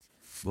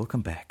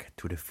welcome back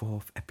to the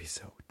fourth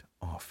episode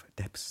of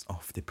Depths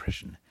of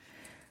Depression.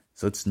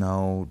 So it's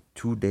now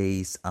 2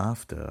 days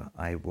after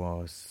I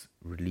was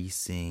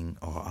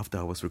after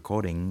I was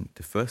recording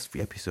the first 3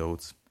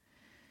 episodes,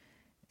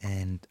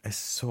 and I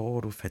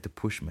sort of had to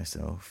push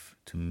myself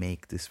to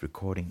make this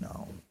recording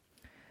now.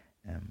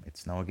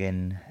 It's now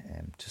again,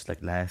 just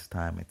like last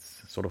time,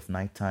 it's sort of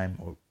nighttime,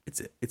 or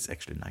it's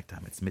actually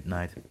nighttime, it's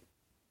midnight.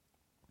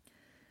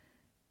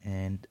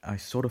 And I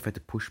sort of had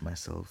to push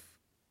myself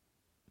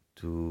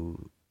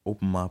to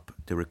open up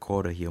the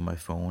recorder here on my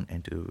phone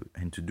and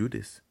to do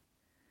this.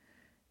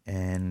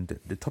 And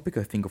the topic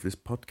I think of this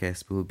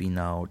podcast will be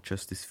now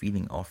just this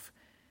feeling of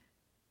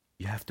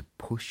you have to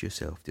push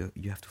yourself,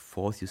 you have to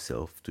force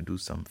yourself to do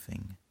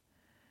something.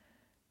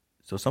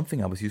 So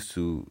something I was used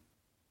to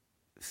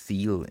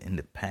feel in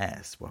the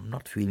past, what I'm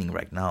not feeling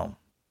right now,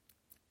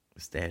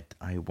 is that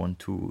I want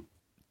to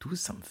do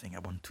something. I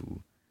want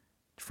to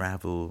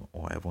travel,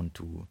 or I want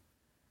to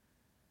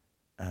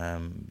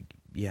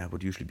I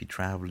would usually be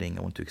traveling.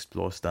 I want to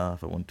explore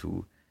stuff. I want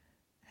to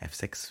have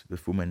sex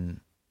with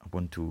women.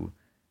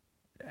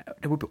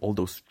 There would be all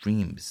those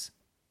dreams.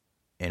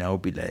 And I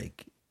would be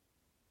like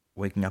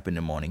waking up in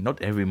the morning.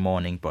 Not every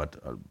morning, but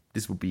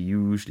this would be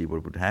usually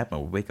what would happen.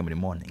 I would wake up in the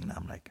morning and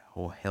I'm like,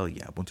 oh hell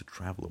yeah, I want to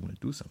travel. I want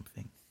to do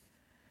something.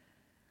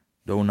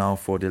 Though now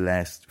for the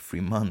last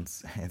 3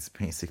 months, it's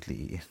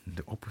basically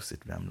the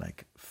opposite. Where I'm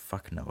like,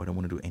 fuck no, I don't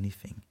want to do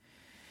anything.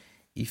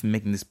 Even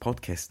making this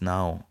podcast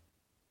now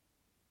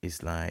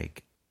is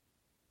like,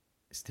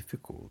 it's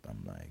difficult.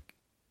 I'm like,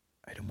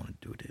 I don't want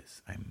to do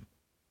this. I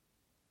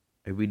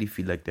really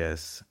feel like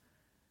there's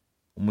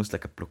almost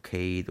like a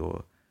blockade,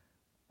 or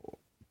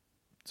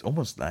it's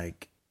almost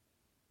like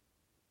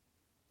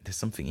there's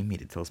something in me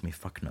that tells me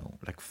fuck no,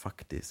 like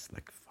fuck this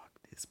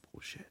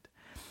bullshit.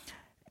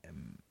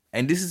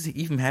 And this is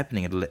even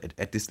happening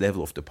at this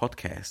level of the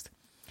podcast.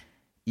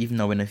 Even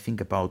now when I think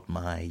about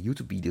my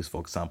YouTube videos, for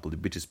example,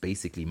 which is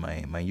basically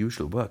my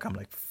usual work, I'm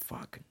like,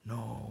 fuck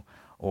no.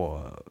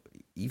 Or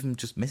even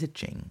just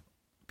messaging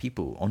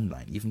people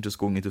online, even just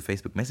going into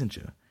Facebook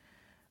Messenger.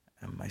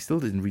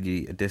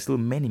 There's still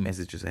many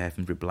messages I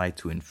haven't replied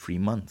to in 3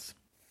 months.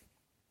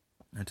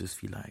 I just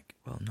feel like,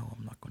 well, no,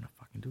 I'm not going to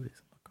fucking do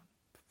this.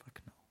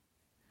 Fuck no.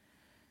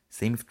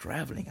 Same with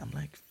traveling. I'm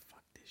like,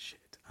 fuck this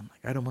shit. I'm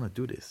like, I don't want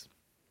to do this.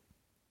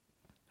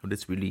 So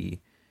that's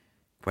really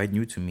quite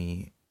new to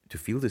me to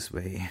feel this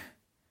way.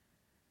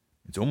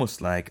 It's almost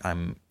like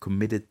I'm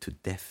committed to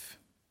death.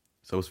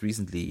 So I was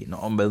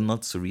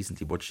not so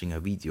recently, watching a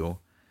video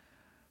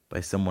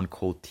by someone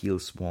called Teal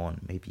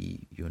Swan.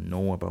 Maybe you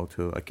know about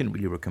her. I can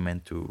really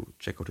recommend to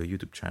check out her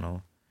YouTube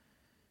channel.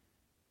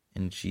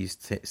 And she's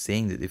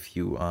saying that if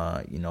you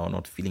are,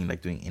 not feeling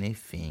like doing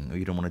anything, or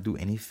you don't want to do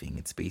anything,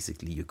 it's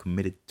basically you're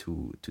committed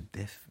to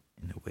death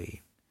in a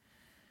way.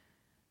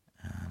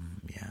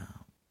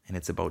 And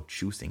it's about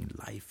choosing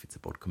life. It's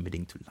about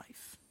committing to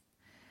life.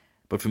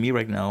 But for me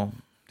right now,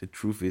 the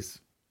truth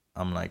is,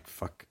 I'm like,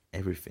 fuck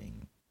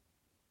everything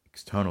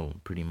external,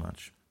 pretty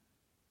much.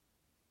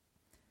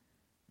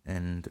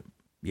 And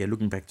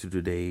looking back to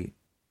today,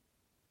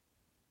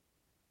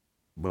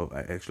 well, I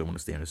actually want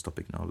to stay on this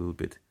topic now a little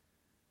bit.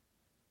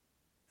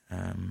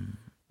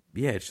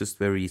 It's just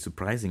very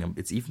surprising.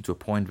 It's even to a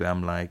point where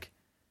I'm like,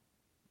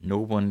 no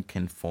one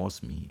can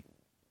force me.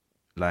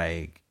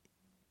 Like,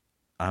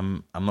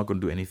 I'm not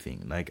gonna do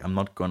anything. Like,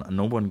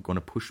 no one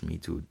gonna push me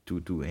to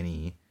do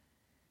anything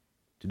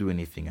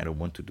I don't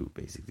want to do,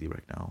 basically,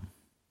 right now.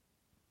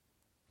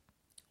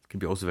 It can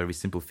be also very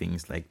simple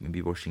things, like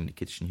maybe washing the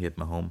kitchen here at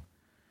my home.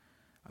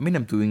 I mean,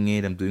 I'm doing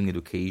it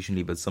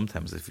occasionally, but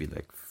sometimes I feel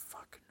like,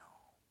 fuck no.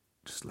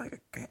 Just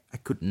like, I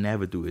could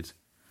never do it.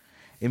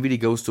 It really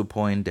goes to a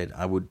point that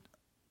I would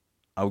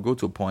go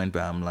to a point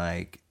where I'm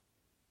like,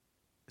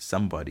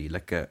 somebody,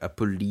 like a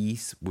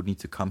police would need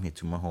to come here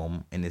to my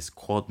home and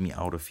escort me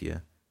out of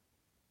here.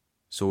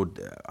 So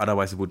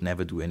otherwise I would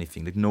never do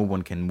anything. Like, no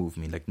one can move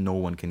me. Like, no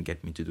one can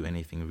get me to do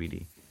anything,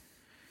 really.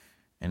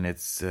 And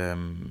it's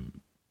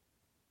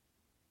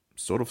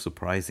sort of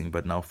surprising,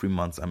 but now 3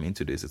 months I'm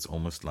into this, it's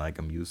almost like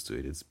I'm used to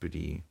it. It's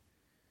pretty,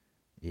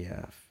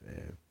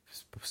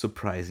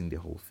 surprising, the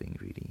whole thing,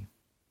 really.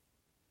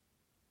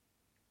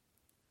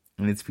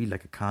 And it's feel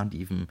like I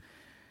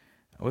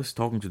was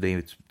talking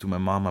today to my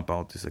mom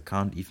about this. I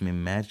can't even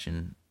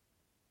imagine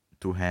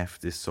to have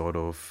this sort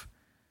of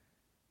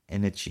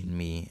energy in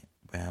me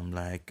where I'm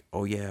like,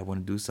 oh yeah, I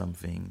want to do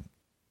something.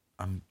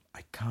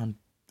 I can't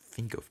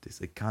think of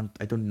this.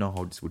 I don't know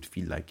how this would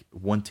feel like,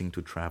 wanting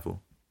to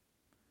travel.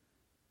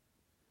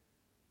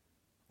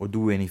 Or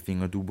do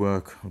anything, or do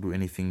work, or do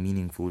anything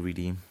meaningful,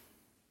 really.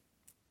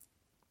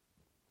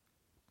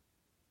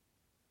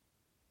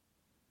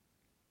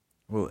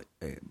 Well,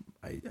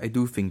 I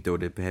do think, though,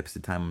 that perhaps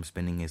the time I'm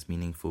spending is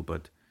meaningful,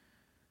 but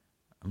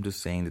I'm just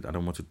saying that I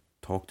don't want to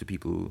talk to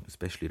people,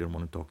 especially I don't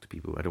want to talk to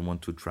people. I don't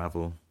want to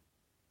travel.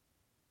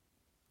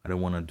 I don't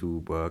want to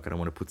do work. I don't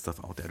want to put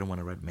stuff out there. I don't want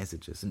to write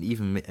messages. And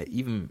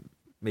even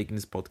making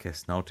this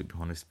podcast now, to be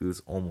honest,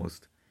 feels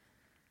almost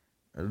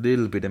a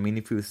little bit, I mean,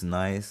 it feels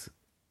nice,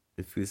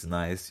 It feels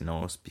nice,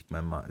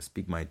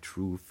 speak my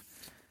truth.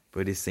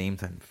 But at the same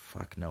time,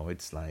 fuck no,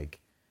 it's like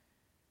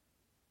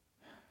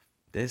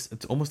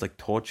it's almost like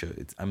torture.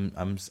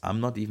 I'm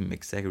not even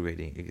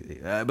exaggerating.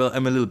 Well,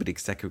 I'm a little bit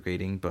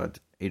exaggerating, but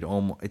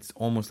it's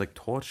almost like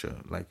torture,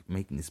 like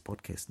making this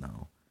podcast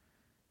now.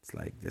 It's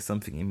like there's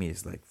something in me.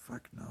 It's like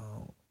fuck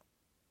no,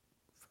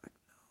 fuck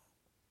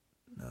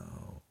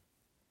no.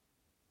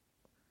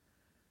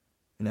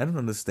 And I don't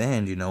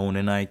understand, and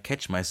then I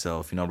catch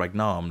myself, right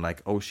now I'm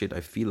like, oh shit,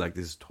 I feel like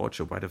this is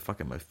torture. Why the fuck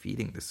am I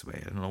feeling this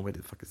way? I don't know where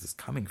the fuck is this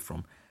coming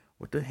from.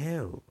 What the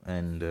hell?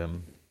 And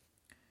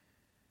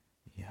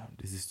yeah,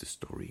 this is the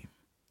story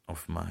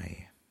of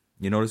my.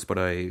 This is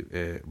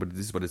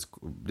what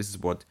this is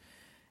what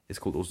is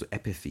called also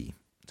apathy.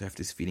 To have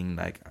this feeling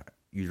like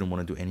you don't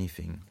want to do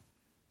anything.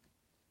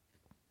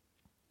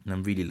 And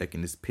I'm really like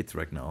in this pit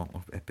right now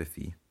of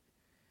apathy.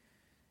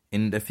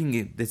 And I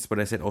think that's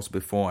what I said also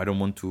before. I don't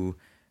want to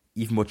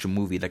even watch a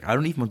movie. Like, I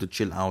don't even want to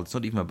chill out. It's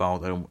not even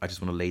about, I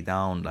just want to lay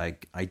down.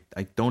 Like, I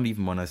don't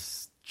even want to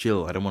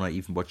chill. I don't want to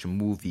even watch a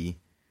movie.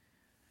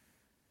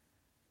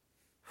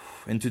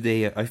 And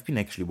today I've been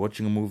actually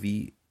watching a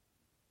movie.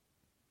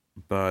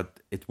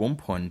 But at one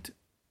point,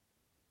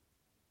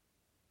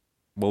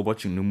 while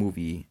watching the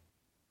movie,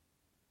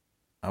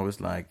 I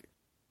was like,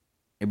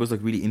 it was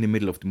like really in the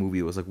middle of the movie.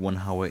 It was like 1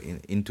 hour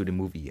into the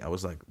movie. I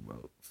was like,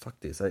 well, fuck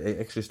this. I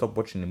actually stopped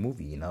watching the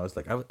movie. And I was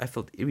like, I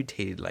felt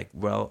irritated. Like,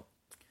 well,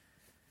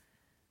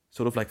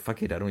 sort of like,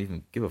 fuck it. I don't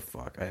even give a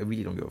fuck. I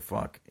really don't give a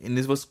fuck. And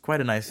this was quite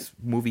a nice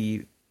movie.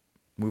 The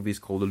movie is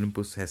called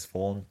Olympus Has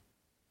Fallen.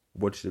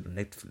 Watched it on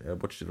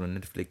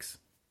Netflix.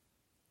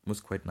 It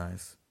was quite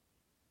nice.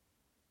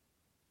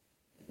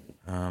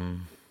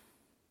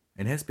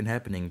 It has been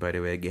happening, by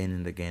the way, again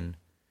and again,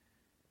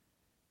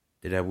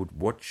 that I would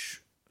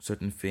watch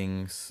certain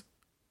things,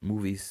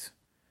 movies,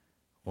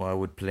 or I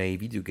would play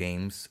video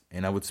games,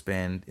 and I would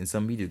spend in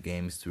some video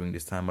games during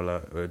this time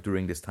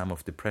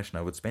of depression.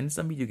 I would spend in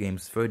some video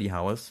games 30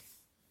 hours,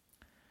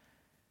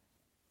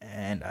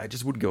 and I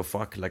just wouldn't give a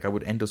fuck. Like, I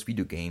would end those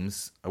video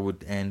games. I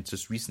would end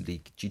just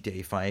recently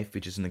GTA 5,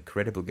 which is an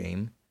incredible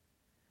game,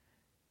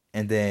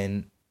 and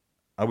then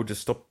I would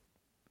just stop.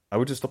 I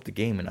would just stop the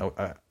game, and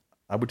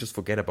I would just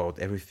forget about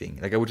everything.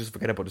 Like, I would just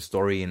forget about the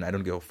story, and I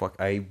don't give a fuck.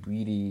 I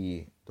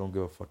really don't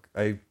give a fuck.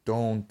 I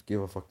don't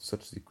give a fuck to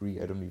such a degree.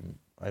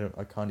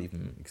 I can't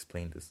even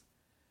explain this.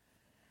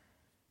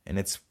 And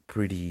it's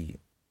pretty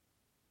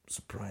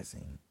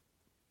surprising.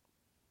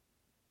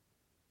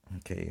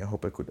 Okay, I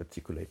hope I could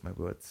articulate my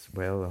words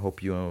well. I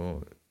hope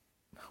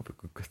I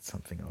could get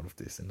something out of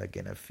this. And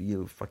again, I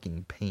feel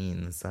fucking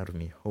pain inside of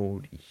me.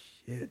 Holy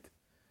shit.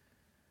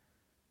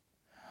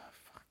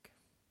 Fuck.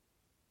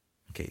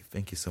 Okay,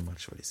 thank you so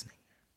much for listening.